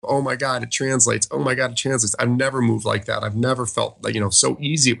oh my God, it translates. Oh my God, it translates. I've never moved like that. I've never felt like, so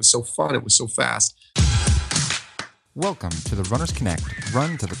easy. It was so fun. It was so fast. Welcome to the Runners Connect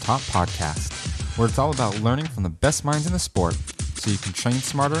Run to the Top podcast, where it's all about learning from the best minds in the sport so you can train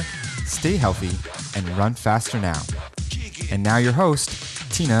smarter, stay healthy, and run faster now. And now your host,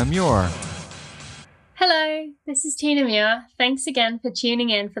 Tina Muir. Hello, this is Tina Muir. Thanks again for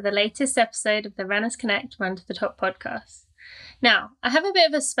tuning in for the latest episode of the Runners Connect Run to the Top podcast. Now, I have a bit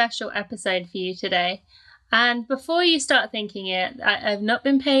of a special episode for you today. And before you start thinking it, I've not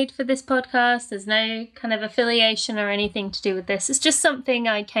been paid for this podcast. There's no kind of affiliation or anything to do with this. It's just something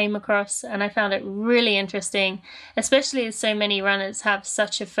I came across and I found it really interesting, especially as so many runners have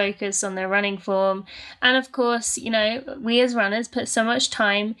such a focus on their running form. And of course, we as runners put so much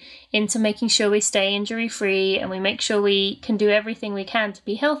time into making sure we stay injury free and we make sure we can do everything we can to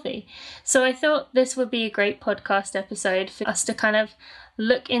be healthy. So I thought this would be a great podcast episode for us to kind of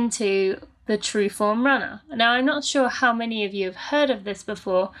look into the TrueForm runner. Now, I'm not sure how many of you have heard of this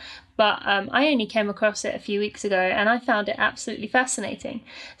before, but I only came across it a few weeks ago and I found it absolutely fascinating.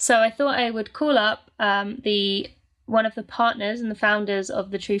 So I thought I would call up one of the partners and the founders of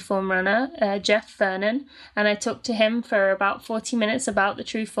the TrueForm runner, Jeff Vernon, and I talked to him for about 40 minutes about the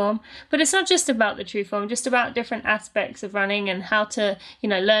TrueForm. But it's not just about the TrueForm, just about different aspects of running and how to,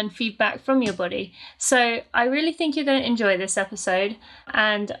 learn feedback from your body. So I really think you're going to enjoy this episode.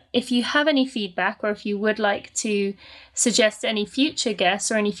 And if you have any feedback or if you would like to suggest any future guests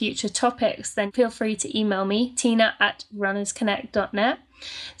or any future topics, then feel free to email me, tina@runnersconnect.net.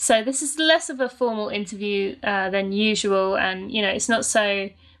 So this is less of a formal interview than usual, and it's not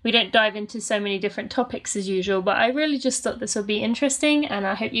so, we don't dive into so many different topics as usual, but I really just thought this would be interesting and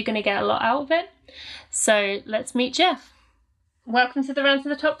I hope you're going to get a lot out of it. So let's meet Jeff. Welcome to the Run to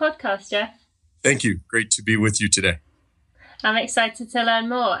the Top podcast, Jeff. Thank you. Great to be with you today. I'm excited to learn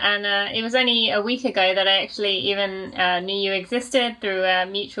more, and it was only a week ago that I actually even knew you existed through a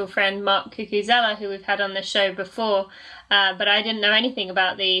mutual friend, Mark Cucuzella, who we've had on the show before, but I didn't know anything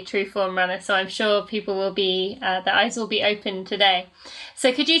about the TrueForm runner, so I'm sure people will be, their eyes will be open today.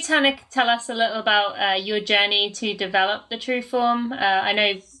 So could you tell us a little about your journey to develop the TrueForm? I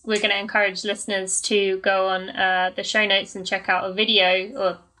know we're going to encourage listeners to go on the show notes and check out a video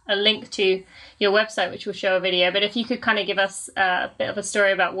or a link to your website, which will show a video. But if you could kind of give us a bit of a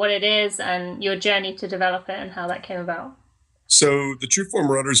story about what it is and your journey to develop it and how that came about. So the TrueForm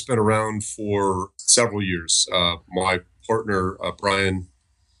runner's been around for several years. My partner, Brian,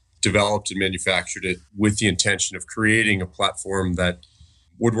 developed and manufactured it with the intention of creating a platform that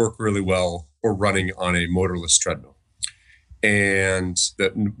would work really well for running on a motorless treadmill. And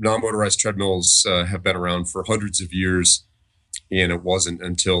that non-motorized treadmills have been around for hundreds of years. And it wasn't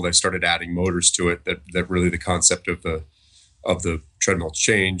until they started adding motors to it that really the concept of the treadmill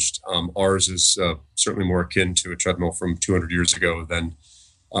changed. Ours is certainly more akin to a treadmill from 200 years ago than,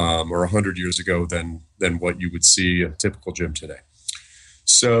 or 100 years ago than what you would see in a typical gym today.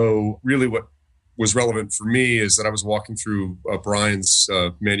 So really what was relevant for me is that I was walking through Brian's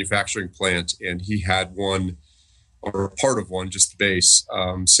manufacturing plant, and he had one, or part of one, just the base,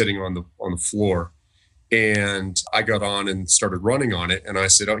 sitting on the floor. And I got on and started running on it. And I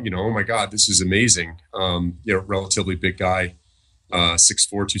said, oh my God, this is amazing. Relatively big guy, 6'4",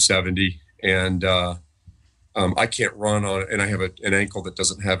 270. And I can't run on it. And I have an ankle that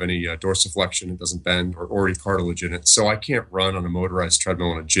doesn't have any dorsiflexion. It doesn't bend or any cartilage in it. So I can't run on a motorized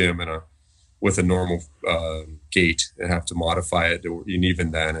treadmill in a gym with a normal gait and have to modify it. And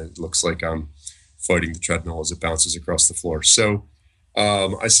even then, it looks like I'm fighting the treadmill as it bounces across the floor. So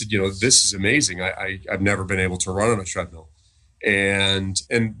I said, this is amazing. I've never been able to run on a treadmill. And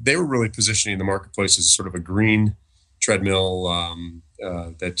they were really positioning the marketplace as sort of a green treadmill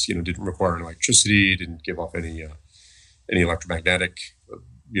that, didn't require electricity, didn't give off any electromagnetic,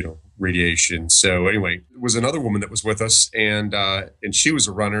 radiation. So anyway, there was another woman that was with us, and she was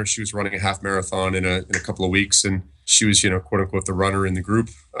a runner. She was running a half marathon in a couple of weeks, and she was, quote unquote, the runner in the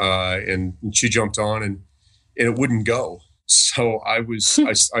group. And she jumped on and it wouldn't go. So I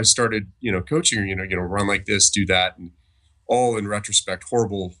started, coaching her, run like this, do that. And all in retrospect,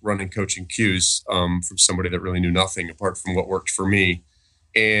 horrible running coaching cues from somebody that really knew nothing apart from what worked for me.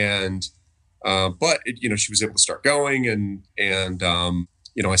 And, but she was able to start going and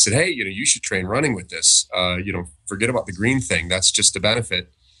I said, hey, you should train running with this. Forget about the green thing. That's just a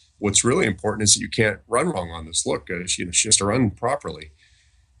benefit. What's really important is that you can't run wrong on this. Look, she has to run properly.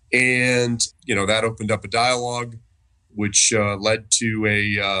 And, that opened up a dialogue, which led to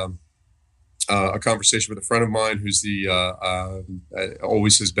a conversation with a friend of mine who's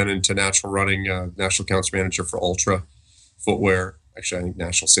always has been into natural running, national accounts manager for Ultra footwear. actually, I think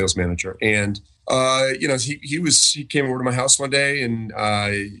national sales manager. And, he came over to my house one day and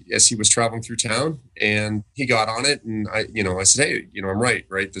as he was traveling through town, and he got on it. And I said, hey, I'm right?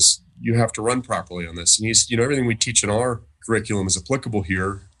 You have to run properly on this. And he said, everything we teach in our curriculum is applicable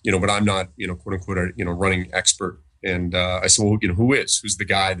here, but I'm not, quote unquote, a running expert. And I said, well, who's the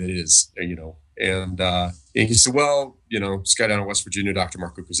guy that is, and he said, well, this guy down in West Virginia, Dr.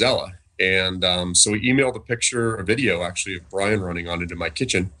 Marco Cozzella. And so he emailed a video actually of Brian running on it in my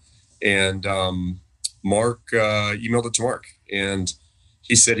kitchen. And Mark emailed it to Mark, and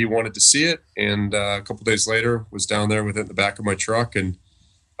he said he wanted to see it. And a couple of days later was down there with it in the back of my truck. And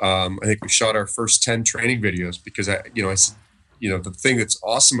I think we shot our first 10 training videos because I said, the thing that's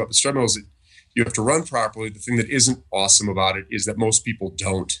awesome about the treadmill is that you have to run properly. The thing that isn't awesome about it is that most people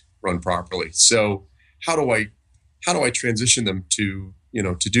don't run properly. So how do I transition them to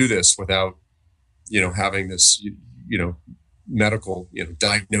do this without, having this, medical,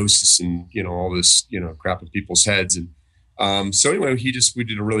 diagnosis and, all this, crap in people's heads. And so anyway, we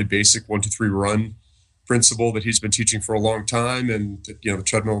did a really basic 1, 2, 3 run principle that he's been teaching for a long time. And, the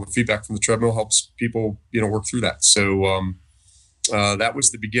treadmill, the feedback from the treadmill helps people, work through that. So that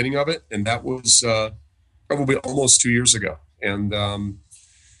was the beginning of it. And that was probably almost 2 years ago. And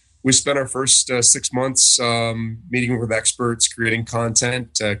we spent our first 6 months meeting with experts, creating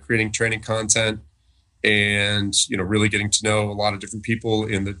content, creating training content, and really getting to know a lot of different people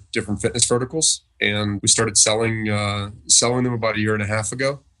in the different fitness verticals. And we started selling them about 1.5 years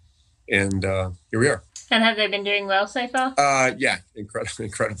ago, and here we are. And have they been doing well so far? Yeah, incredibly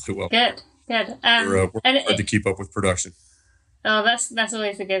well. Good. We're hard to keep up with production. Oh, that's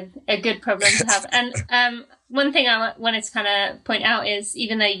always a good problem to have. And one thing I wanted to kind of point out is,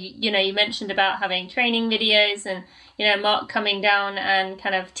 even though you mentioned about having training videos and Mark coming down and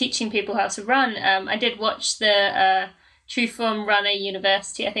kind of teaching people how to run, I did watch the TrueForm Runner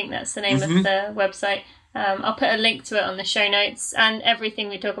University. I think that's the name of the website. I'll put a link to it on the show notes, and everything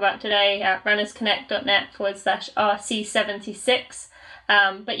we talk about today at runnersconnect.net/RC76.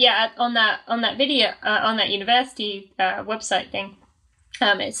 But yeah, on that video, on that university website thing,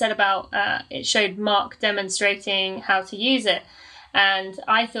 it said about, it showed Mark demonstrating how to use it. And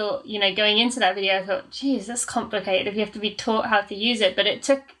I thought, going into that video, I thought, geez, that's complicated if you have to be taught how to use it. But it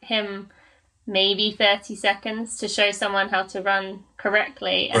took him maybe 30 seconds to show someone how to run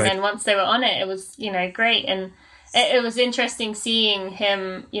correctly. And then once they were on it, it was, great. And it was interesting seeing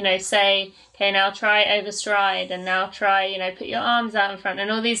him, say, okay, now try overstride, and now try, put your arms out in front, and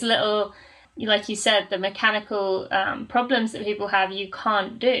all these little, like you said, the mechanical problems that people have, you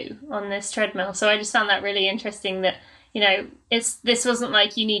can't do on this treadmill. So I just found that really interesting that, this wasn't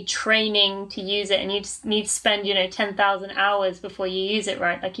like you need training to use it and you just need to spend, 10,000 hours before you use it,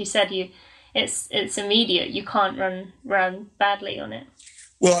 right? Like you said, it's immediate. You can't run badly on it.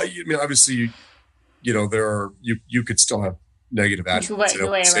 Well, obviously, there are, you could still have negative attitudes.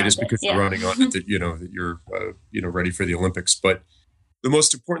 Say just because you're running on it that, that you're, ready for the Olympics. But the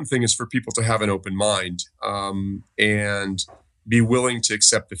most important thing is for people to have an open mind and be willing to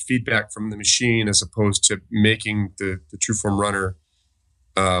accept the feedback from the machine, as opposed to making the TrueForm runner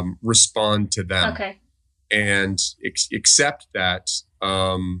respond to them. Okay. And accept that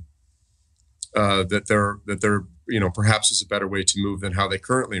that they're perhaps is a better way to move than how they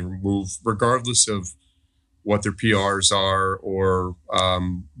currently move, regardless of what their PRs are, or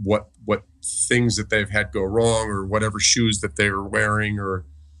what things that they've had go wrong, or whatever shoes that they were wearing, or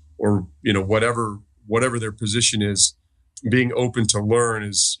whatever their position is. Being open to learn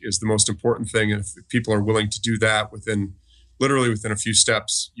is the most important thing. And if people are willing to do that within a few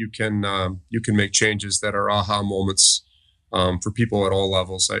steps, you can make changes that are aha moments for people at all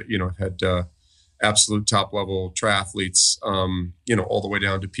levels. I've had absolute top level triathletes, all the way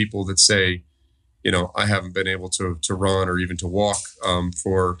down to people that say, I haven't been able to run or even to walk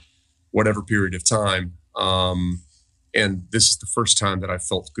for whatever period of time. And this is the first time that I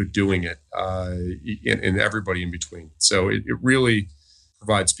felt good doing it, and everybody in between. So it really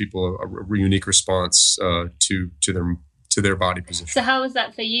provides people a unique response to their body position. So how was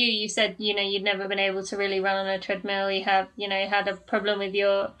that for you? You said, you'd never been able to really run on a treadmill. You have, had a problem with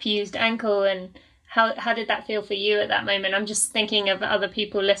your fused ankle. And how did that feel for you at that moment? I'm just thinking of other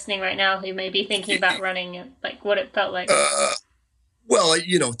people listening right now who may be thinking about running, like what it felt like. Well,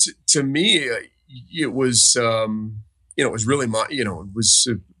 to me, it was, it was really, it was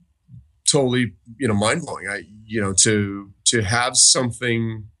totally, mind blowing. To have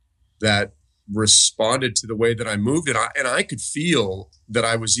something that responded to the way that I moved, and I could feel that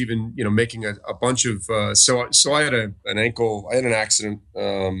I was even, making a bunch of. So I had an accident,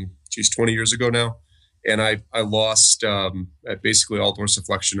 20 years ago now, And I lost basically all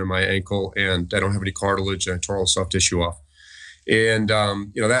dorsiflexion in my ankle, and I don't have any cartilage, and I tore all the soft tissue off. And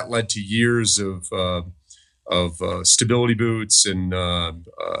that led to years of stability boots and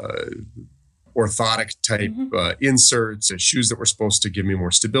orthotic type inserts, shoes that were supposed to give me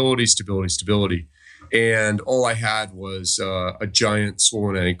more stability. And all I had was a giant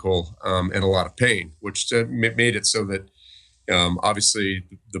swollen ankle and a lot of pain, which made it so that obviously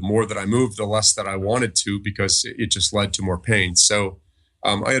the more that I moved, the less that I wanted to, because it just led to more pain. So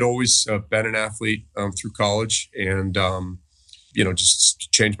I had always been an athlete through college, and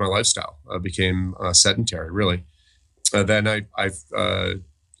just changed my lifestyle. I became sedentary, really. Then I've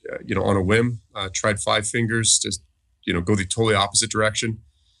on a whim, tried Five Fingers to, go the totally opposite direction,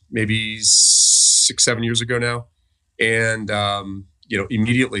 maybe 6-7 years ago now. And,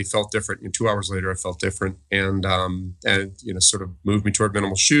 immediately felt different. And 2 hours later, I felt different, and sort of moved me toward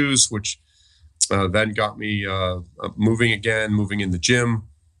minimal shoes, which then got me moving again, moving in the gym.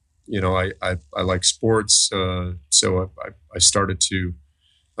 I like sports. So I started to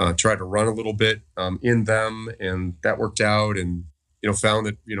try to run a little bit in them, and that worked out. And, found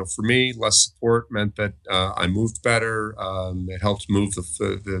that, for me, less support meant that I moved better. It helped move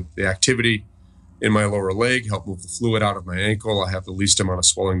the activity in my lower leg, helped move the fluid out of my ankle. I have the least amount of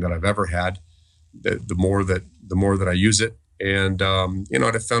swelling that I've ever had. The more that I use it. And,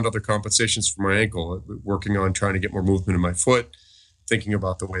 I found other compensations for my ankle, working on trying to get more movement in my foot, thinking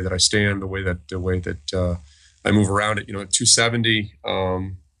about the way that I stand, the way that I move around it. At 270,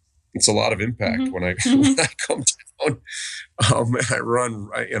 it's a lot of impact when I when I come down and I run.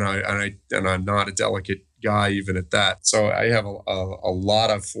 And I'm not a delicate guy even at that. So I have a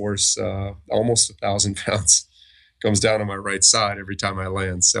lot of force, almost 1,000 pounds, comes down on my right side every time I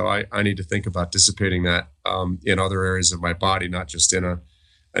land. So I need to think about dissipating that in other areas of my body, not just in a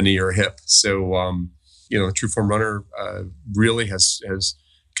knee or a hip. So the TrueForm runner really has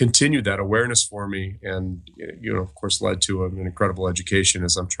continued that awareness for me, and of course led to an incredible education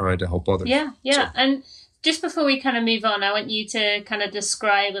as I'm trying to help others. Yeah. So. And just before we kind of move on, I want you to kind of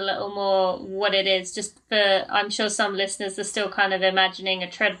describe a little more what it is, just for, I'm sure some listeners are still kind of imagining a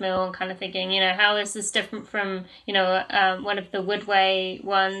treadmill and kind of thinking, how is this different from, one of the Woodway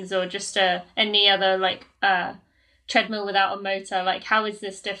ones, or just any other treadmill without a motor? Like, how is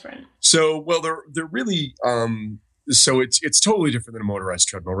this different? So, well, they're really, so it's totally different than a motorized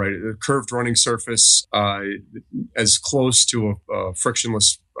treadmill, right? A curved running surface, as close to a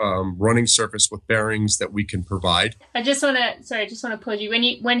frictionless running surface with bearings that we can provide. I just want to pause you.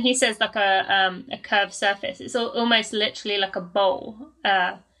 When he says like a curved surface, it's almost literally like a bowl.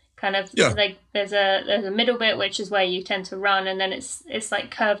 Like there's a middle bit, which is where you tend to run, and then it's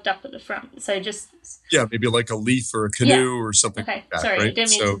like curved up at the front. So just maybe like a leaf or a canoe or something. Okay, like that, sorry, right? I didn't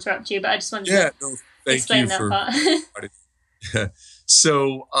mean to interrupt you, but I just wanted to explain that part.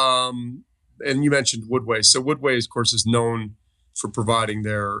 So, and you mentioned Woodway. So Woodway, of course, is known for providing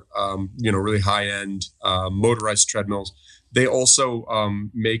their really high end motorized treadmills. They also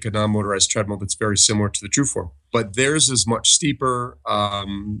make a non-motorized treadmill that's very similar to the TrueForm, but theirs is much steeper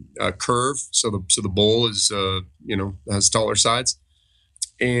curve. So the bowl is has taller sides,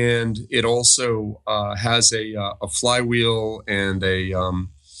 and it also has a flywheel and a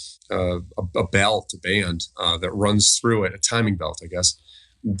belt, a band that runs through it, a timing belt, I guess,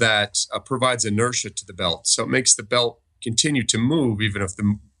 that provides inertia to the belt. So it makes the belt continue to move even if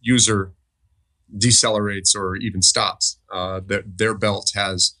the user decelerates or even stops. Their belt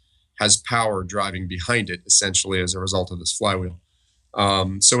has power driving behind it, essentially, as a result of this flywheel.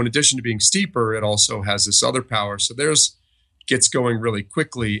 So in addition to being steeper, it also has this other power. So theirs gets going really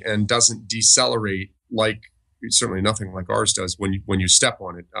quickly and doesn't decelerate, like certainly nothing like ours does when you step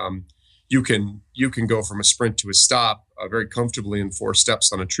on it. You can go from a sprint to a stop very comfortably in 4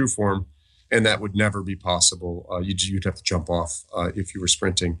 steps on a TrueForm, and that would never be possible. You'd have to jump off if you were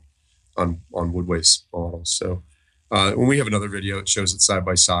sprinting on Woodway's models. So when we have another video that shows it side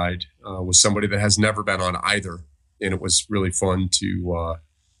by side with somebody that has never been on either, and it was really fun to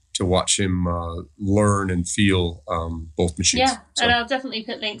watch him learn and feel both machines. Yeah, so. And I'll definitely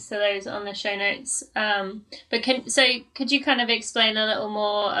put links to those on the show notes. But could you kind of explain a little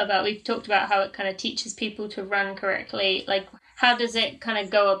more about, we've talked about how it kind of teaches people to run correctly. Like, how does it kind of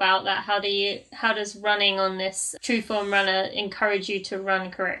go about that? How does running on this TrueForm runner encourage you to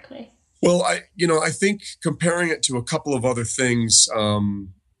run correctly? Well, I think comparing it to a couple of other things,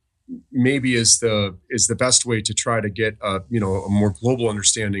 maybe is the best way to try to get a more global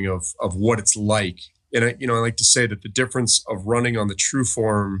understanding of what it's like. And I like to say that the difference of running on the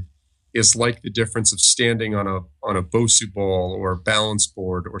TrueForm is like the difference of standing on a Bosu ball or a balance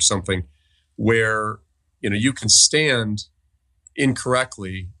board or something, where you can stand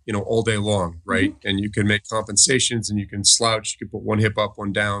incorrectly, all day long, right? And you can make compensations, and you can slouch. You can put one hip up,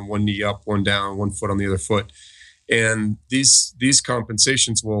 one down, one knee up, one down, one foot on the other foot. And these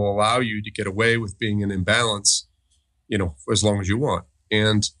compensations will allow you to get away with being in imbalance, for as long as you want.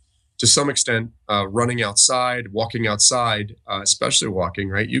 And to some extent, running outside, walking outside, especially walking,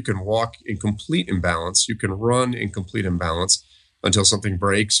 right? You can walk in complete imbalance. You can run in complete imbalance until something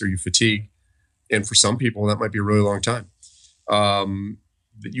breaks or you fatigue. And for some people, that might be a really long time.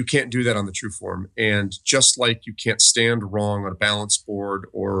 You can't do that on the TrueForm. And just like you can't stand wrong on a balance board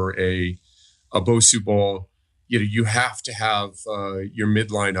or a Bosu ball, you have to have your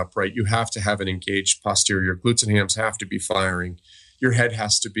midline upright. You have to have an engaged posterior. Glutes and hams have to be firing. Your head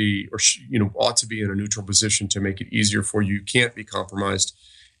has to be, or ought to be in a neutral position to make it easier for you. You can't be compromised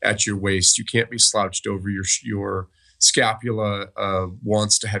at your waist. You can't be slouched over. Your scapula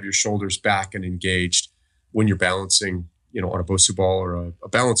wants to have your shoulders back and engaged when you're balancing, on a Bosu ball or a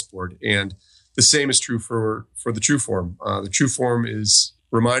balance board. And the same is true for the TrueForm. The TrueForm is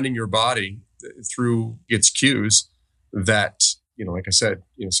reminding your body through its cues that, like I said,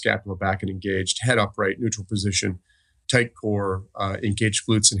 scapula back and engaged, head upright, neutral position, tight core, engaged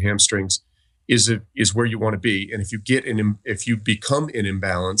glutes and hamstrings is where you want to be. And if you become in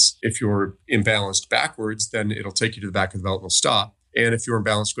imbalance, if you're imbalanced backwards, then it'll take you to the back of the belt and it'll stop. And if you're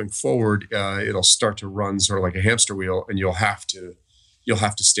imbalanced going forward, it'll start to run sort of like a hamster wheel, and you'll have to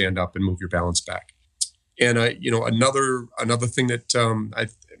stand up and move your balance back. And another thing that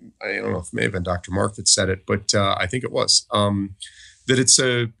I don't know if it may have been Dr. Mark that said it, but I think it was that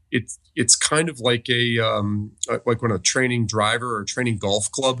it's kind of like like when a training driver or a training golf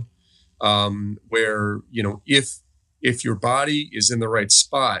club, where if your body is in the right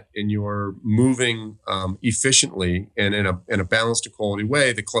spot and you're moving efficiently and in a balanced and quality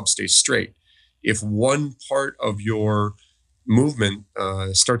way, the club stays straight. If one part of your movement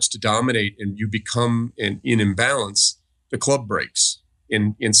starts to dominate and you become in imbalance, the club breaks.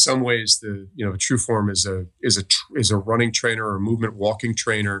 In some ways, the TrueForm is a running trainer or a movement walking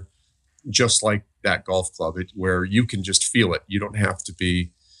trainer, just like that golf club, where you can just feel it. You don't have to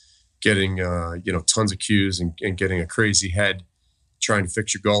be getting tons of cues and getting a crazy head trying to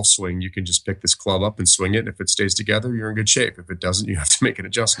fix your golf swing. You can just pick this club up and swing it. And if it stays together, you're in good shape. If it doesn't, you have to make an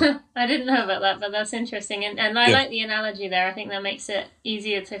adjustment. I didn't know about that, but that's interesting. And I like the analogy there. I think that makes it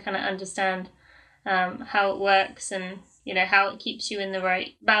easier to kind of understand how it works and how it keeps you in the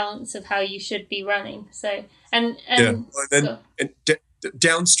right balance of how you should be running. So and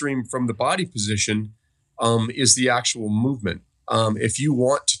downstream from the body position is the actual movement. If you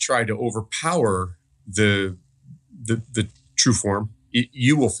want to try to overpower the TrueForm,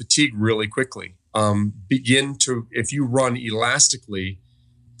 you will fatigue really quickly. If you run elastically,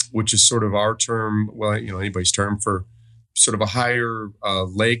 which is sort of our term, anybody's term for sort of a higher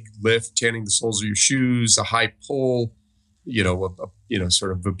leg lift, tanning the soles of your shoes, a high pull,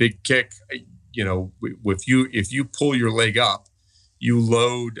 sort of a big kick. If you pull your leg up, you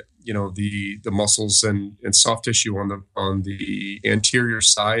load the muscles and soft tissue on the anterior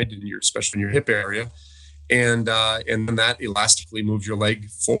side, and especially in your hip area, and then that elastically moves your leg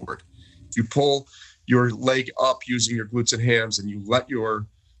forward. If you pull your leg up using your glutes and hams, and you let your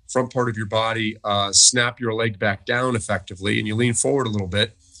front part of your body snap your leg back down effectively, and you lean forward a little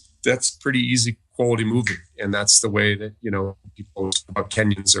bit, that's pretty easy quality movement. And that's the way that people talk about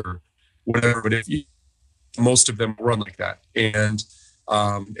Kenyans or whatever, but most of them run like that. And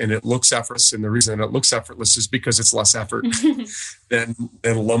it looks effortless, and the reason it looks effortless is because it's less effort than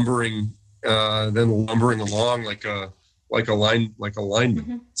lumbering along like a lineman.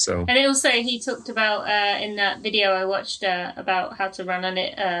 Mm-hmm. So, and also he talked about in that video I watched about how to run on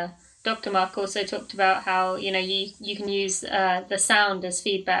it. Dr. Mark also talked about how you can use the sound as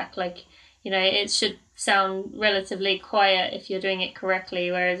feedback. Like it should sound relatively quiet if you're doing it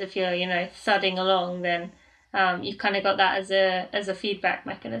correctly, whereas if you're thudding along, then you've kind of got that as a feedback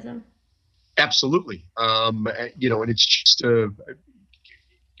mechanism. Absolutely. And it's just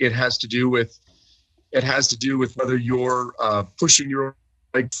it has to do with whether you're pushing your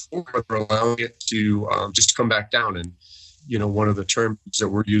leg forward or allowing it to just come back down. And one of the terms that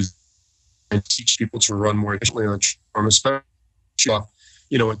we're using and teach people to run more efficiently on TrueForm, especially,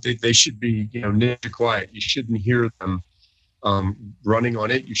 they should be ninja quiet. You shouldn't hear them running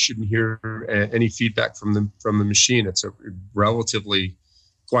on it. You shouldn't hear any feedback from the machine. It's a relatively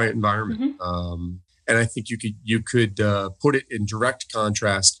quiet environment. Mm-hmm. And I think you could put it in direct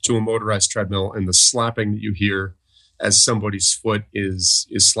contrast to a motorized treadmill and the slapping that you hear as somebody's foot is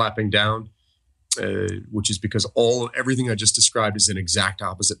slapping down, which is because everything I just described is an exact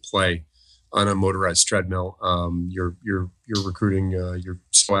opposite play on a motorized treadmill. You're recruiting your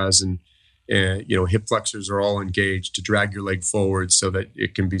psoas and hip flexors are all engaged to drag your leg forward so that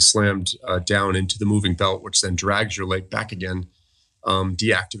it can be slammed down into the moving belt, which then drags your leg back again,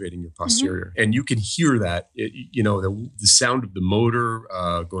 deactivating your posterior. And you can hear that, the sound of the motor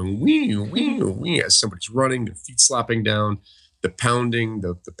going wee, wee, wee as somebody's running, their feet slapping down, the pounding,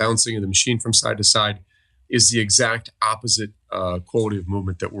 the bouncing of the machine from side to side is the exact opposite quality of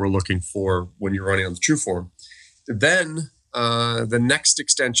movement that we're looking for when you're running on the TrueForm. Then the next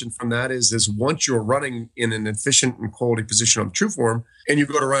extension from that is once you're running in an efficient and quality position on the TrueForm and you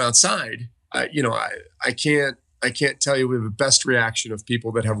go to run outside, I can't tell you we have the best reaction of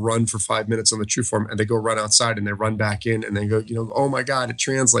people that have run for 5 minutes on the TrueForm and they go run outside and they run back in and they go, oh my God, it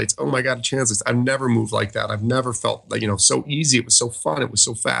translates. Oh my God, it translates. I've never moved like that. I've never felt so easy. It was so fun. It was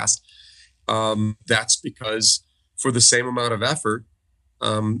so fast. That's because for the same amount of effort,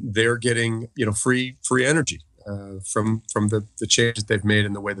 they're getting, free energy from the change that they've made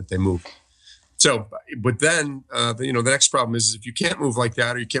in the way that they move. So, but then, the next problem is if you can't move like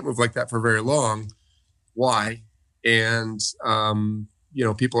that or you can't move like that for very long, why? And,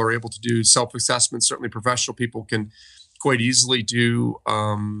 people are able to do self-assessment. Certainly professional people can quite easily do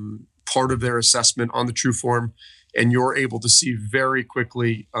part of their assessment on the TrueForm, and you're able to see very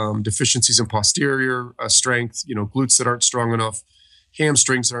quickly deficiencies in posterior strength, glutes that aren't strong enough,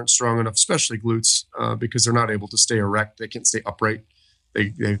 hamstrings that aren't strong enough, especially glutes, because they're not able to stay erect. They can't stay upright.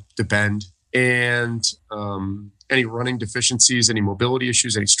 They have to bend. And any running deficiencies, any mobility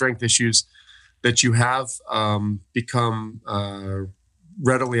issues, any strength issues that you have become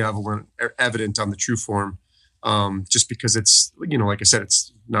readily evident on the TrueForm, just because it's, like I said,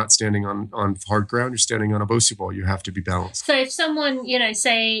 it's not standing on hard ground. You're standing on a Bosu ball. You have to be balanced. So if someone,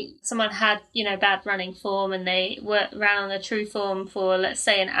 say someone had, bad running form and they ran on the TrueForm for, let's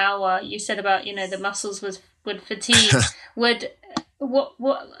say, an hour, you said about, the muscles would fatigue, what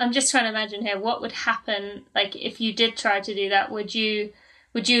I'm just trying to imagine here, what would happen, like, if you did try to do that? Would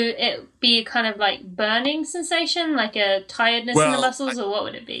it be kind of like burning sensation, like a tiredness in the muscles, or what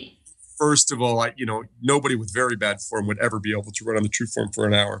would it be? First of all, nobody with very bad form would ever be able to run on the TrueForm for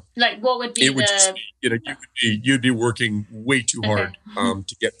an hour. Like, what would be you'd be working way too hard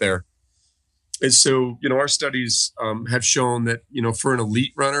to get there. And so, our studies have shown that, for an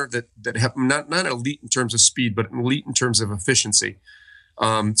elite runner that have not elite in terms of speed, but elite in terms of efficiency.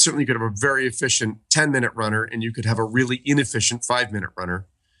 Certainly you could have a very efficient 10-minute runner and you could have a really inefficient 5-minute runner,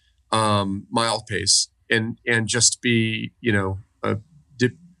 mile pace, and just be,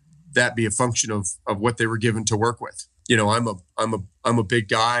 that be a function of what they were given to work with. I'm a big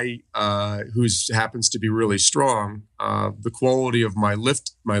guy who happens to be really strong. The quality of my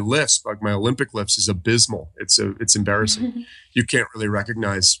lifts, like my Olympic lifts, is abysmal. It's embarrassing. You can't really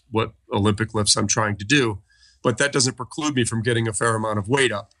recognize what Olympic lifts I'm trying to do, but that doesn't preclude me from getting a fair amount of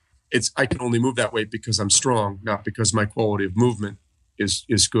weight up. I can only move that weight because I'm strong, not because my quality of movement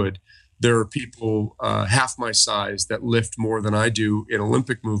is good. There are people half my size that lift more than I do in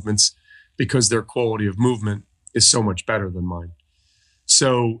Olympic movements because their quality of movement is so much better than mine.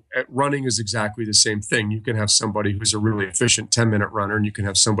 So running is exactly the same thing. You can have somebody who's a really efficient 10-minute runner, and you can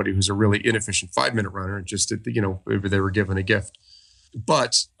have somebody who's a really inefficient 5-minute runner, just maybe they were given a gift.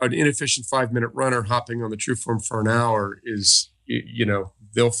 But an inefficient 5-minute runner hopping on the TrueForm for an hour is,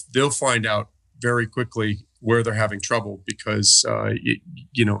 they'll find out very quickly where they're having trouble, because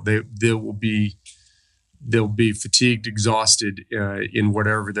they'll be fatigued, exhausted in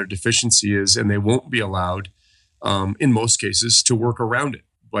whatever their deficiency is, and they won't be allowed, in most cases, to work around it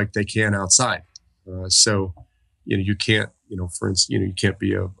like they can outside. So you can't, for instance, you can't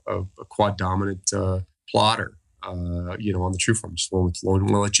be a quad dominant plotter, on the TrueForm. Just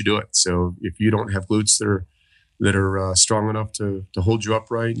won't let you do it. So if you don't have glutes that are strong enough to hold you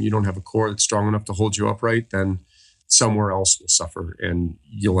upright, and you don't have a core that's strong enough to hold you upright, then somewhere else will suffer, and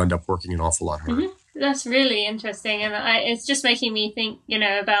you'll end up working an awful lot harder. Mm-hmm. That's really interesting, and it's just making me think,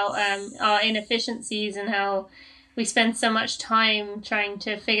 about our inefficiencies and how we spend so much time trying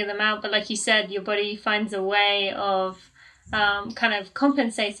to figure them out. But like you said, your body finds a way of kind of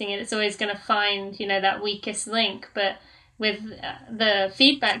compensating it. It's always going to find, that weakest link. But with the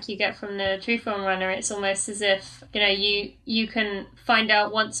feedback you get from the TrueForm runner, it's almost as if, you can find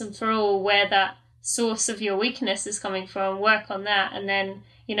out once and for all where that source of your weakness is coming from, work on that, and then,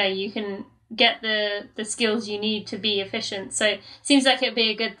 you can get the skills you need to be efficient. So it seems like it'd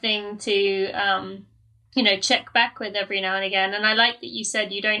be a good thing to, check back with every now and again. And I like that you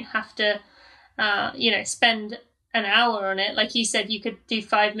said you don't have to, spend an hour on it. Like you said, you could do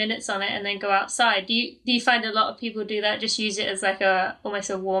 5 minutes on it and then go outside. Do you find a lot of people do that? Just use it as like almost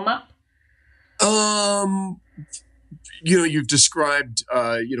a warm up? Um, you've described,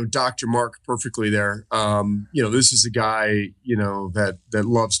 Dr. Mark perfectly there. This is a guy, that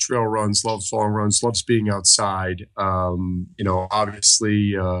loves trail runs, loves long runs, loves being outside.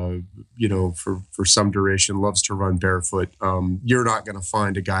 Obviously, for some duration, loves to run barefoot. You're not going to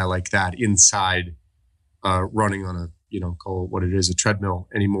find a guy like that inside, running on call it what it is, a treadmill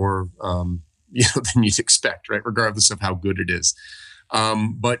anymore, than you'd expect, right? Regardless of how good it is.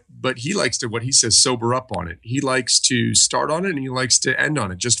 But he likes to, what he says, sober up on it. He likes to start on it and he likes to end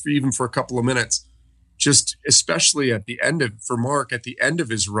on it, just even for a couple of minutes. Just especially at the end of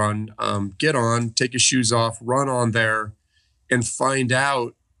his run, get on, take his shoes off, run on there, and find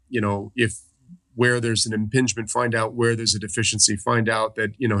out, if where there's an impingement, find out where there's a deficiency, find out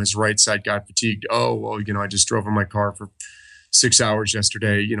that his right side got fatigued. Oh, well, I just drove in my car for 6 hours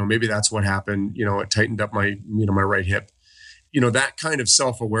yesterday. Maybe that's what happened. It tightened up my my right hip. That kind of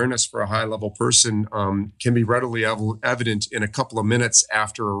self-awareness for a high-level person can be readily evident in a couple of minutes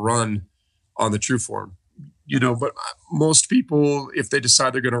after a run on the TrueForm. But most people, if they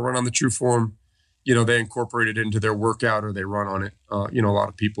decide they're going to run on the TrueForm, they incorporate it into their workout or they run on it. A lot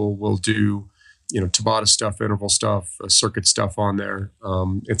of people will do, Tabata stuff, interval stuff, circuit stuff on there.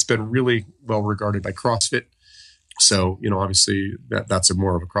 It's been really well regarded by CrossFit. So, obviously that's a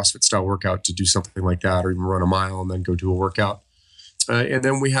more of a CrossFit style workout to do something like that, or even run a mile and then go do a workout. And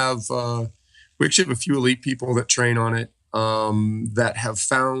then we actually have a few elite people that train on it, that have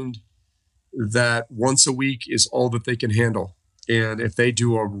found that once a week is all that they can handle. And if they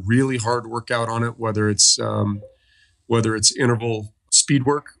do a really hard workout on it, whether it's interval speed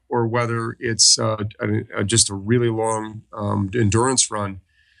work or whether it's just a really long endurance run,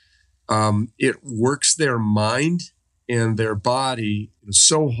 it works their mind and their body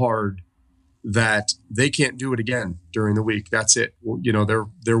so hard that they can't do it again during the week. That's it.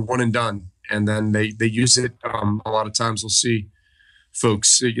 They're one and done. And then they use it. A lot of times we'll see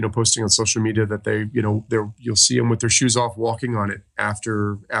folks, posting on social media that you'll see them with their shoes off walking on it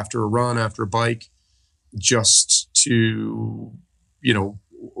after a run, after a bike, just to,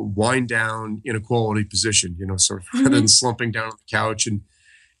 wind down in a quality position, sort of rather than slumping down on the couch and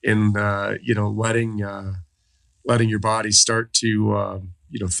letting your body start to,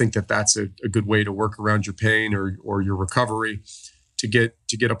 think that that's a good way to work around your pain or your recovery, to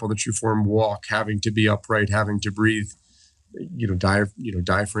get up on the TrueForm walk, having to be upright, having to breathe.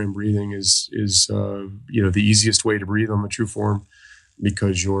 Diaphragm breathing is the easiest way to breathe on the TrueForm,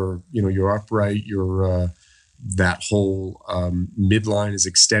 because you're upright, that whole midline is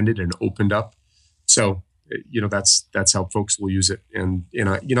extended and opened up. So, that's how folks will use it. And,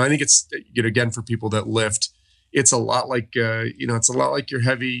 I think it's, again, for people that lift, it's a lot like, it's a lot like your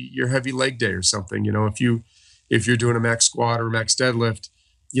heavy leg day or something. If you're doing a max squat or a max deadlift,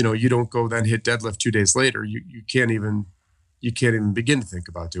 you don't go then hit deadlift 2 days later. You can't even begin to think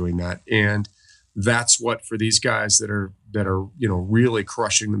about doing that. And that's what, for these guys that are, really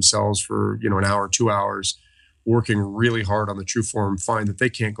crushing themselves for, an hour, 2 hours, working really hard on the TrueForm, find that they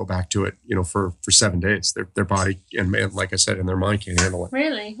can't go back to it, for 7 days. Their body and like I said, and their mind can't handle it.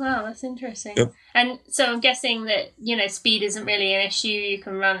 Really? Wow, that's interesting. Yep. And so I'm guessing that, speed isn't really an issue. You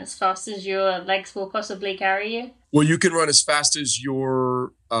can run as fast as your legs will possibly carry you. Well, you can run as fast as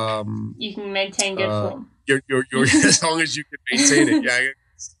your you can maintain good form. Your as long as you can maintain it. Yeah.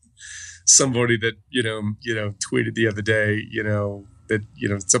 Somebody that, tweeted the other day, that,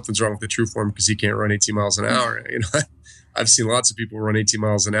 something's wrong with the TrueForm because he can't run 18 miles an hour. I've seen lots of people run 18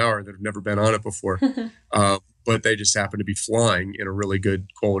 miles an hour that have never been on it before, but they just happen to be flying in a really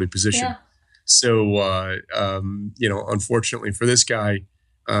good quality position. Yeah. So, unfortunately for this guy,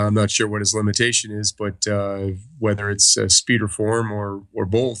 I'm not sure what his limitation is, but whether it's speed or form or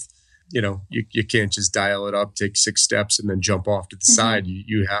both, you can't just dial it up, take 6 steps, and then jump off to the side.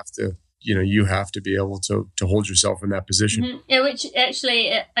 You have to. You have to be able to hold yourself in that position. Mm-hmm. Yeah, which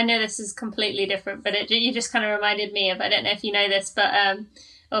actually, I know this is completely different, but you just kind of reminded me of, I don't know if you know this, but,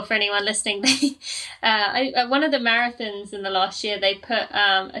 or for anyone listening, one of the marathons in the last year, they put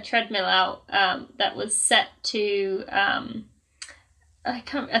a treadmill out that was set to, I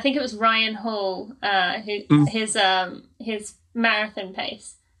think it was Ryan Hall, his marathon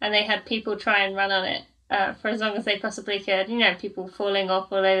pace, and they had people try and run on it. For as long as they possibly could, people falling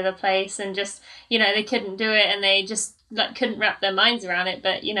off all over the place and just, they couldn't do it and they just couldn't wrap their minds around it.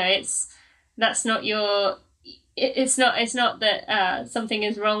 But, it's not that something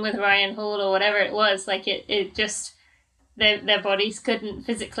is wrong with Ryan Hall or whatever it was. Like it just, their bodies couldn't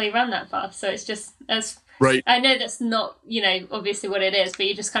physically run that fast. So it's just as, right. I know that's not, obviously what it is, but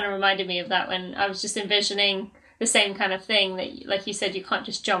you just kind of reminded me of that when I was just envisioning the same kind of thing that, like you said, you can't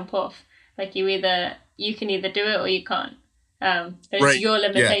just jump off. Like you can either do it or you can't. It's Right. your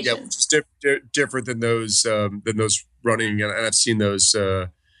limitation. Yeah. Which is different than those running. And I've seen those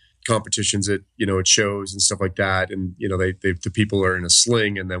competitions at shows and stuff like that. And the people are in a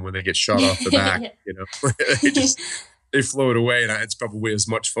sling, and then when they get shot off the back, they float away, and it's probably as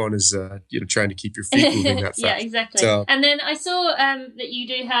much fun as trying to keep your feet moving that fast. Yeah, exactly. And then I saw that you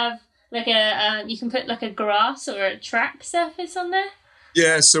do have like you can put like a grass or a track surface on there.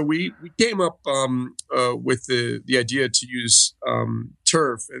 Yeah, so we came up with the idea to use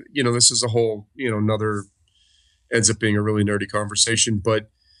turf. This is a whole another ends up being a really nerdy conversation, but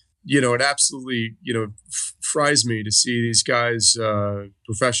it absolutely fries me to see these guys,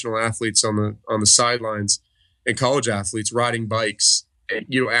 professional athletes on the sidelines, and college athletes riding bikes,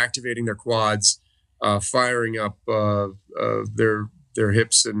 activating their quads, firing up their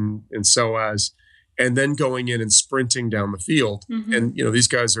hips and psoas, and then going in and sprinting down the field. Mm-hmm. And these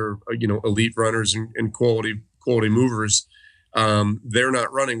guys are elite runners and quality movers. They're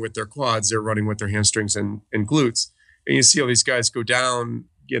not running with their quads; they're running with their hamstrings and glutes. And you see all these guys go down,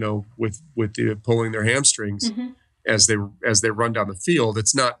 with the pulling their hamstrings. Mm-hmm. as they run down the field.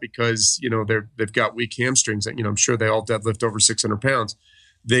 It's not because they've got weak hamstrings. I'm sure they all deadlift over 600 pounds.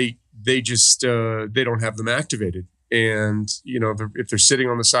 They just they don't have them activated. And if they're sitting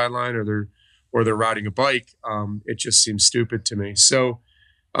on the sideline or they're riding a bike, it just seems stupid to me. So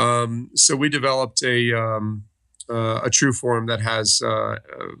we developed a TrueForm that has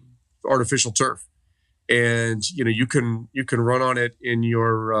artificial turf, and you can run on it in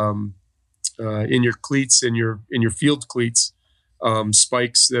your cleats, in your field cleats,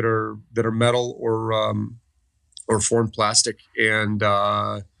 spikes that are metal or formed plastic, and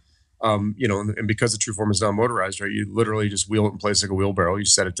and because the TrueForm is not motorized, right, you literally just wheel it in place like a wheelbarrow. You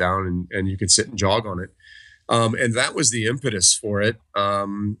set it down and you can sit and jog on it. And that was the impetus for it.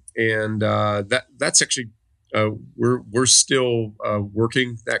 That's actually we're still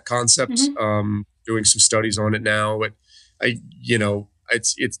working that concept, mm-hmm. Doing some studies on it now. But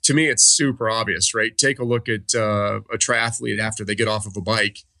it's to me, it's super obvious, right? Take a look at a triathlete after they get off of a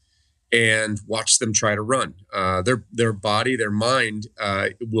bike and watch them try to run. Their body, their mind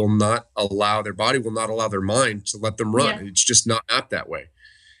will not allow their mind to let them run. Yeah. It's just not that way.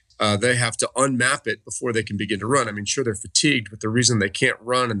 They have to unmap it before they can begin to run. I mean, sure, they're fatigued, but the reason they can't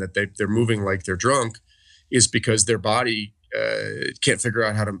run and that they're moving like they're drunk is because their body can't figure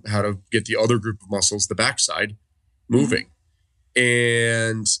out how to get the other group of muscles, the backside, moving. Mm-hmm.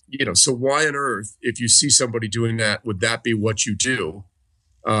 And so why on earth, if you see somebody doing that, would that be what you do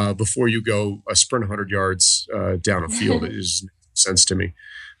before you go sprint 100 yards down a field? It doesn't make sense to me.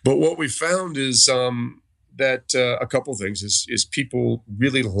 But what we found is that a couple of things is people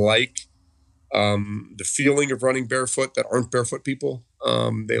really like the feeling of running barefoot that aren't barefoot people.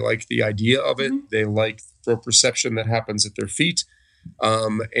 They like the idea of it. Mm-hmm. They like the perception that happens at their feet.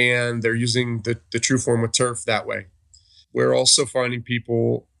 And they're using the TrueForm with turf that way. We're also finding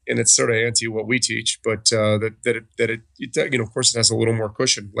people, and it's sort of anti what we teach, but that it of course it has a little more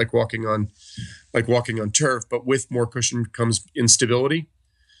cushion, like walking on turf, but with more cushion comes instability.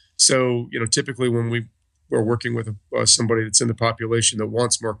 So typically when we're working with somebody that's in the population that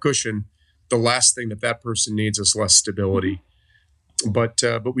wants more cushion, the last thing that person needs is less stability. But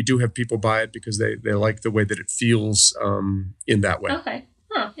we do have people buy it because they like the way that it feels in that way. Okay,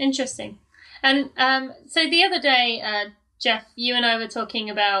 interesting. And so the other day, Jeff, you and I were talking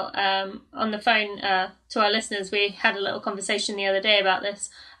about on the phone to our listeners. We had a little conversation the other day about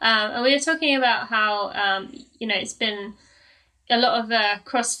this, and we were talking about how it's been a lot of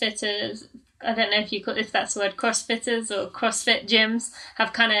CrossFitters. I don't know if that's the word, CrossFitters or CrossFit gyms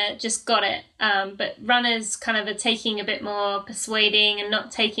have kind of just got it, but runners kind of are taking a bit more persuading and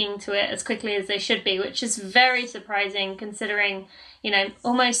not taking to it as quickly as they should be, which is very surprising considering.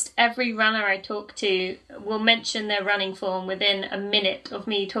 Almost every runner I talk to will mention their running form within a minute of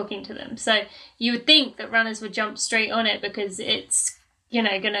me talking to them. So you would think that runners would jump straight on it because it's, going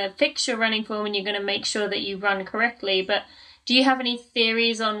to fix your running form and you're going to make sure that you run correctly. But do you have any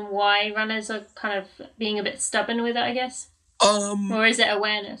theories on why runners are kind of being a bit stubborn with it, I guess? Or is it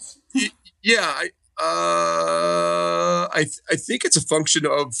awareness? Yeah, I think it's a function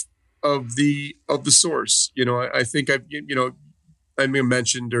of the source. I think you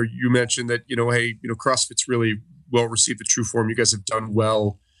mentioned that, hey, CrossFit's really well received the TrueForm. You guys have done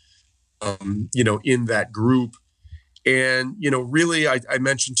well, in that group. And, really, I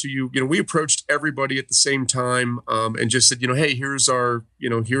mentioned to you, we approached everybody at the same time and just said, hey, here's our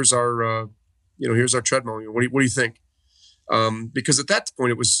treadmill. What do you think? Because at that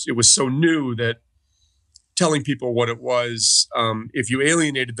point, it was so new that telling people what it was. If you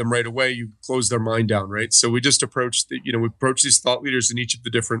alienated them right away, you close their mind down, right? So we just approached we approached these thought leaders in each of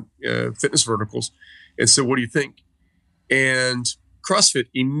the different fitness verticals, and so what do you think? And CrossFit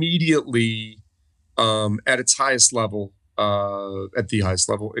immediately, at its highest level, at the highest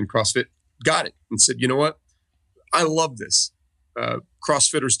level in CrossFit, got it and said, you know what? I love this.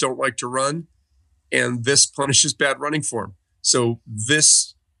 CrossFitters don't like to run, and this punishes bad running form. So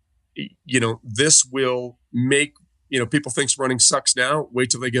this will make, people think running sucks now. Wait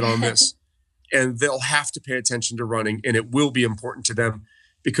till they get on this. And they'll have to pay attention to running, and it will be important to them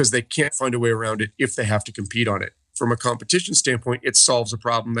because they can't find a way around it if they have to compete on it. From a competition standpoint, it solves a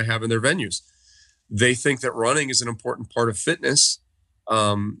problem they have in their venues. They think that running is an important part of fitness.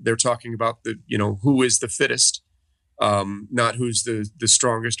 They're talking about who is the fittest, not who's the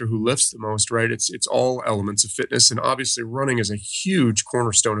strongest or who lifts the most, right? It's all elements of fitness. And obviously running is a huge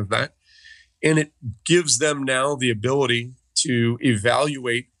cornerstone of that. And it gives them now the ability to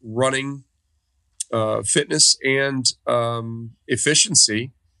evaluate running fitness and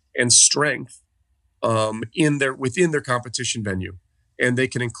efficiency and strength within their competition venue. And they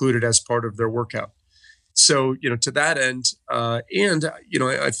can include it as part of their workout. So, to that end, I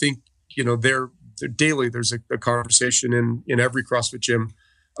think, they're daily, there's a conversation in every CrossFit gym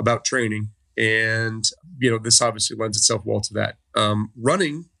about training. And, this obviously lends itself well to that.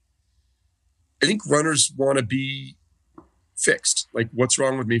 Running, I think runners want to be fixed. Like, what's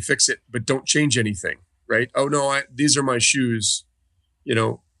wrong with me? Fix it, but don't change anything, right? Oh, no, these are my shoes.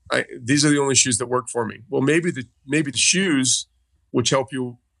 These are the only shoes that work for me. Well, maybe the shoes, which help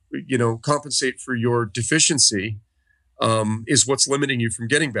you, compensate for your deficiency, is what's limiting you from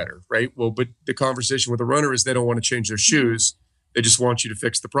getting better, right? Well, but the conversation with a runner is they don't want to change their shoes. They just want you to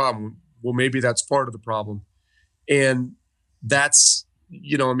fix the problem. Well, maybe that's part of the problem. And that's,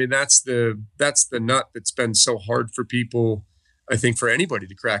 that's the nut that's been so hard for people, I think, for anybody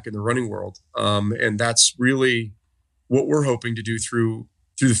to crack in the running world. And that's really what we're hoping to do through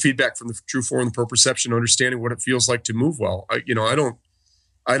the feedback from the TrueForm, the proprioception, understanding what it feels like to move well.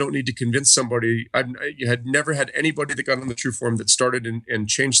 I don't need to convince somebody. I had never had anybody that got on the TrueForm that started and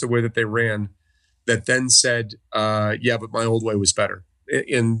changed the way that they ran, that then said, yeah, but my old way was better.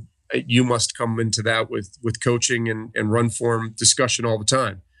 And you must come into that with coaching and run form discussion all the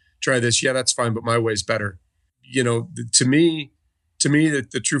time. Try this. Yeah, that's fine, but my way is better. To me,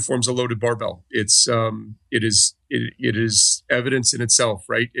 that the TrueForm's a loaded barbell. It is evidence in itself,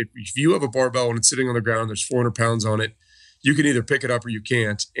 right? If you have a barbell and it's sitting on the ground, there's 400 pounds on it, you can either pick it up or you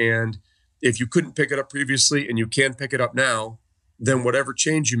can't. And if you couldn't pick it up previously and you can pick it up now, then whatever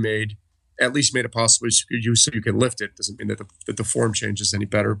change you made at least made it possible so you can lift it. Doesn't mean that the form change is any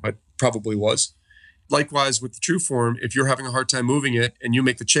better, but probably was. Likewise with the TrueForm, if you're having a hard time moving it and you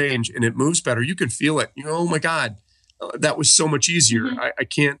make the change and it moves better, you can feel it. Oh my God, that was so much easier. Mm-hmm.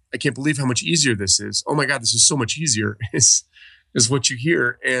 I can't believe how much easier this is. Oh my God, this is so much easier is what you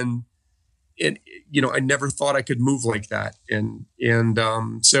hear. And I never thought I could move like that.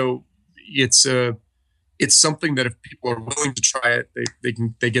 So it's something that if people are willing to try it,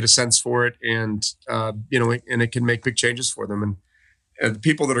 they get a sense for it, and and it can make big changes for them. And the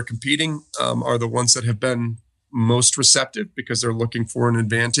people that are competing are the ones that have been most receptive because they're looking for an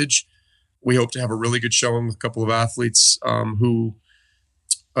advantage. We hope to have a really good showing with a couple of athletes who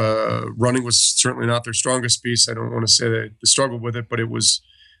running was certainly not their strongest piece. I don't want to say they struggled with it, but it was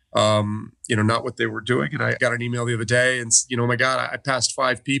not what they were doing. And I got an email the other day and, oh my God, I passed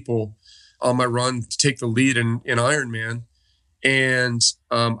 5 people on my run to take the lead in Ironman. And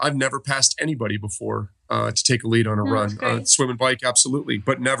I've never passed anybody before to take a lead on a run. Swim and bike, absolutely,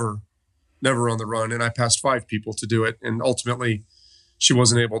 but never on the run. And I passed 5 people to do it. And ultimately, she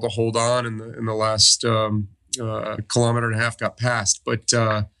wasn't able to hold on in the last kilometer and a half got passed. But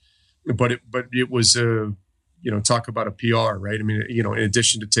it was talk about a PR, right? I mean, in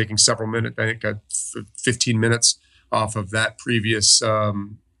addition to taking several minutes, I think 15 minutes off of that previous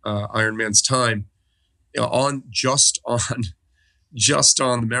Ironman's time, just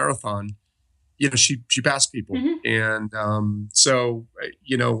on the marathon, she passed people. Mm-hmm. And so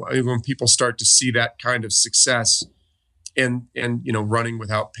when people start to see that kind of success and running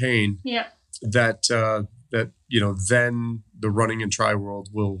without pain, yeah, that then the running and tri world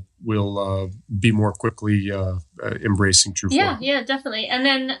will be more quickly embracing TrueForm. Yeah, definitely. And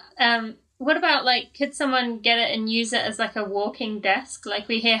then what about could someone get it and use it as a walking desk?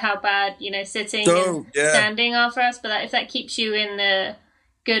 We hear how bad sitting and standing are for us, but if that keeps you in the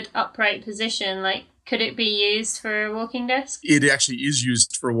good upright position, could it be used for a walking desk? It actually is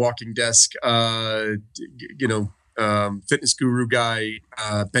used for a walking desk. Fitness guru guy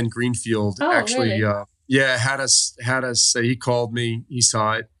Ben Greenfield Yeah, had us. He called me. He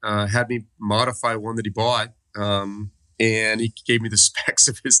saw it. Had me modify one that he bought, and he gave me the specs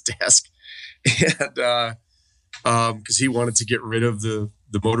of his desk, and because he wanted to get rid of the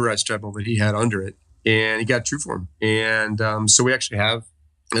motorized treadmill that he had under it, and he got TrueForm, and so we actually have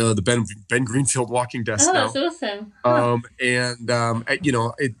the Ben Greenfield walking desk Oh, now. that's awesome.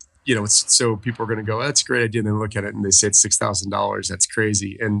 It's so people are going to go, that's a great idea. And then look at it and they say it's $6,000. That's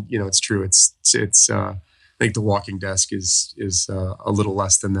crazy. And, it's true. It's I think the walking desk is a little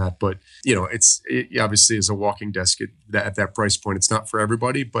less than that, but it obviously is a walking desk at that price point. It's not for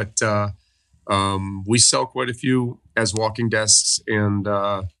everybody, but we sell quite a few as walking desks, and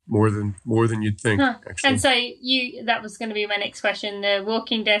more than you'd think, actually. And so that was going to be my next question. The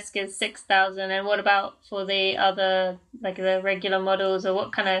walking desk is $6,000, and what about for the other, like the regular models, or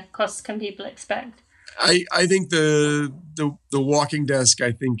what kind of costs can people expect? I think the walking desk,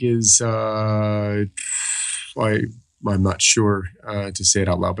 I think, is I'm not sure to say it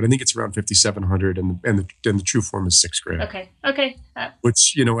out loud, but I think it's around $5,700, and the TrueForm is $6,000. Okay.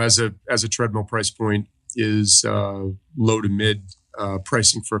 Which as a treadmill price point is low to mid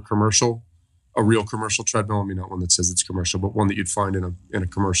pricing for a real commercial treadmill. I mean, not one that says it's commercial, but one that you'd find in a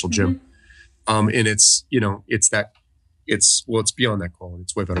commercial gym. And it's it's beyond that quality.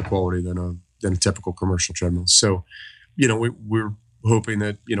 It's way better quality than a typical commercial treadmill. So, we're hoping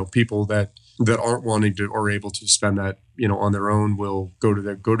that people that aren't wanting to or able to spend that on their own will go to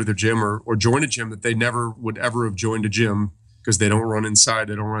their gym or join a gym that they never would ever have joined a gym, because they don't run inside,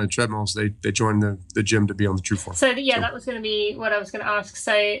 they don't run in treadmills. They join the gym to be on the TrueForm. So that was going to be what I was going to ask.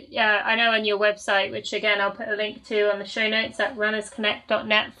 So I know on your website, which again I'll put a link to on the show notes at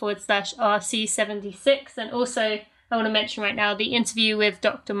runnersconnect.net/RC76, and also I want to mention right now the interview with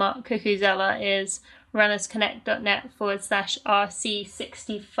Dr. Mark Cucuzella is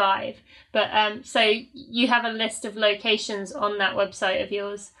runnersconnect.net/RC65. But so you have a list of locations on that website of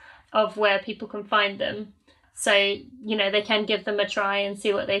yours of where people can find them. So, they can give them a try and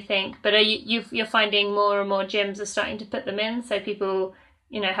see what they think. But you're finding more and more gyms are starting to put them in, so people,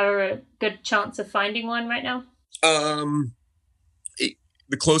 have a good chance of finding one right now?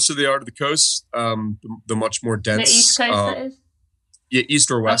 The closer they are to the coast, the much more dense. The East Coast, that is? Yeah, East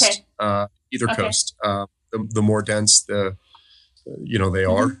or West, okay. Either coast. The more dense they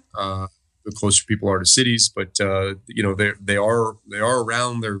are, the closer people are to cities. But, they are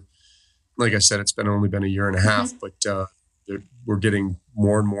around. They're, like I said, it's only been a year and a half, but we're getting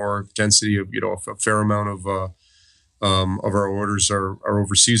more and more density of, a fair amount of our orders are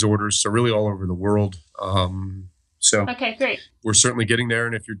overseas orders. So really all over the world. Okay, great. We're certainly getting there.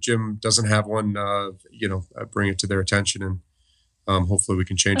 And if your gym doesn't have one, bring it to their attention, and hopefully we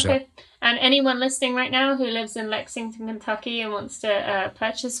can change that. And anyone listening right now who lives in Lexington, Kentucky and wants to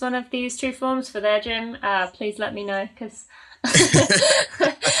purchase one of these TrueForms for their gym, please let me know, because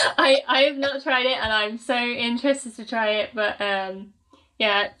I have not tried it and I'm so interested to try it, but as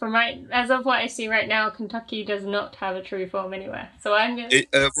of what I see right now, Kentucky does not have a TrueForm anywhere. So I'm gonna.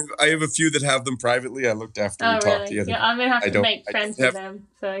 I have a few that have them privately. I looked after we talked the other. Yeah, I'm gonna have to make friends with them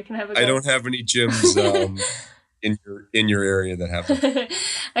so I can have a go. I don't have any gyms in your area that have them.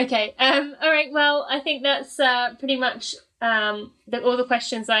 Okay. All right. Well, I think that's pretty much all the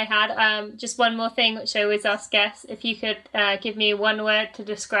questions I had. Just one more thing, which I always ask guests: if you could give me one word to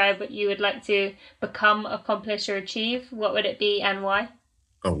describe what you would like to become, accomplish, or achieve, what would it be and why?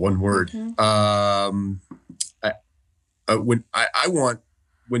 Oh, one word.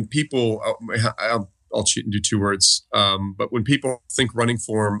 When people, I'll cheat and do two words. But when people think running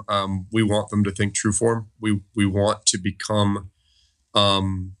form, we want them to think TrueForm. We want to become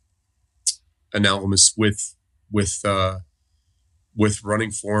analogous with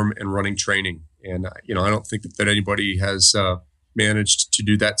running form and running training. And I don't think that anybody has managed to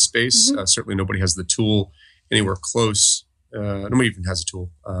do that space. Certainly, nobody has the tool anywhere close. Nobody even has a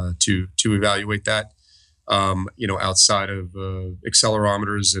tool to evaluate that. Outside of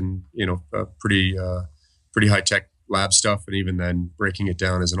accelerometers and pretty high tech lab stuff, and even then breaking it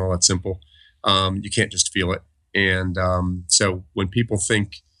down isn't all that simple. You can't just feel it. And so when people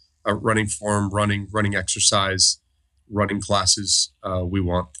think running form, running exercise, running classes, we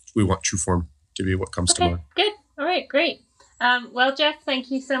want TrueForm to be what comes to mind. Good. All right. Great. Well, Jeff, thank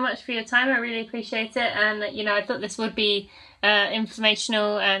you so much for your time. I really appreciate it. And, I thought this would be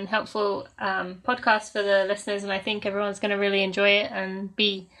informational and helpful podcast for the listeners. And I think everyone's going to really enjoy it and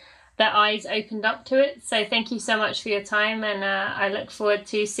be their eyes opened up to it. So thank you so much for your time. And I look forward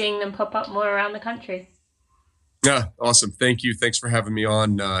to seeing them pop up more around the country. Yeah, awesome. Thank you. Thanks for having me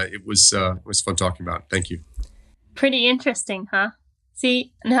on. It was fun talking about it. Thank you. Pretty interesting, huh?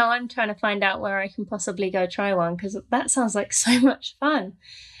 See, now I'm trying to find out where I can possibly go try one, because that sounds like so much fun.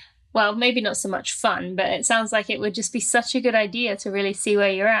 Well, maybe not so much fun, but it sounds like it would just be such a good idea to really see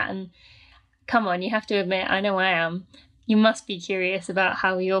where you're at. And come on, you have to admit, I know I am. You must be curious about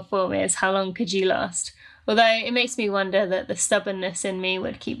how your form is. How long could you last? Although it makes me wonder that the stubbornness in me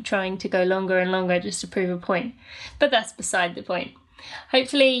would keep trying to go longer and longer just to prove a point. But that's beside the point.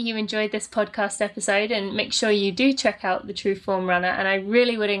 Hopefully you enjoyed this podcast episode, and make sure you do check out the TrueForm Runner, and I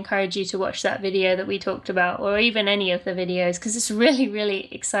really would encourage you to watch that video that we talked about, or even any of the videos, because it's really,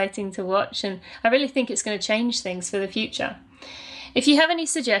 really exciting to watch, and I really think it's going to change things for the future. If you have any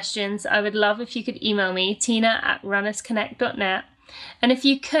suggestions, I would love if you could email me, tina@runnersconnect.net. And if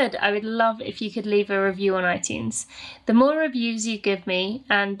you could, I would love if you could leave a review on iTunes. The more reviews you give me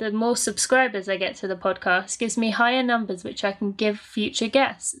and the more subscribers I get to the podcast gives me higher numbers which I can give future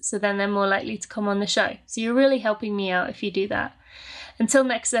guests, so then they're more likely to come on the show. So you're really helping me out if you do that. Until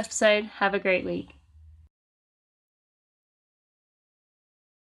next episode, have a great week.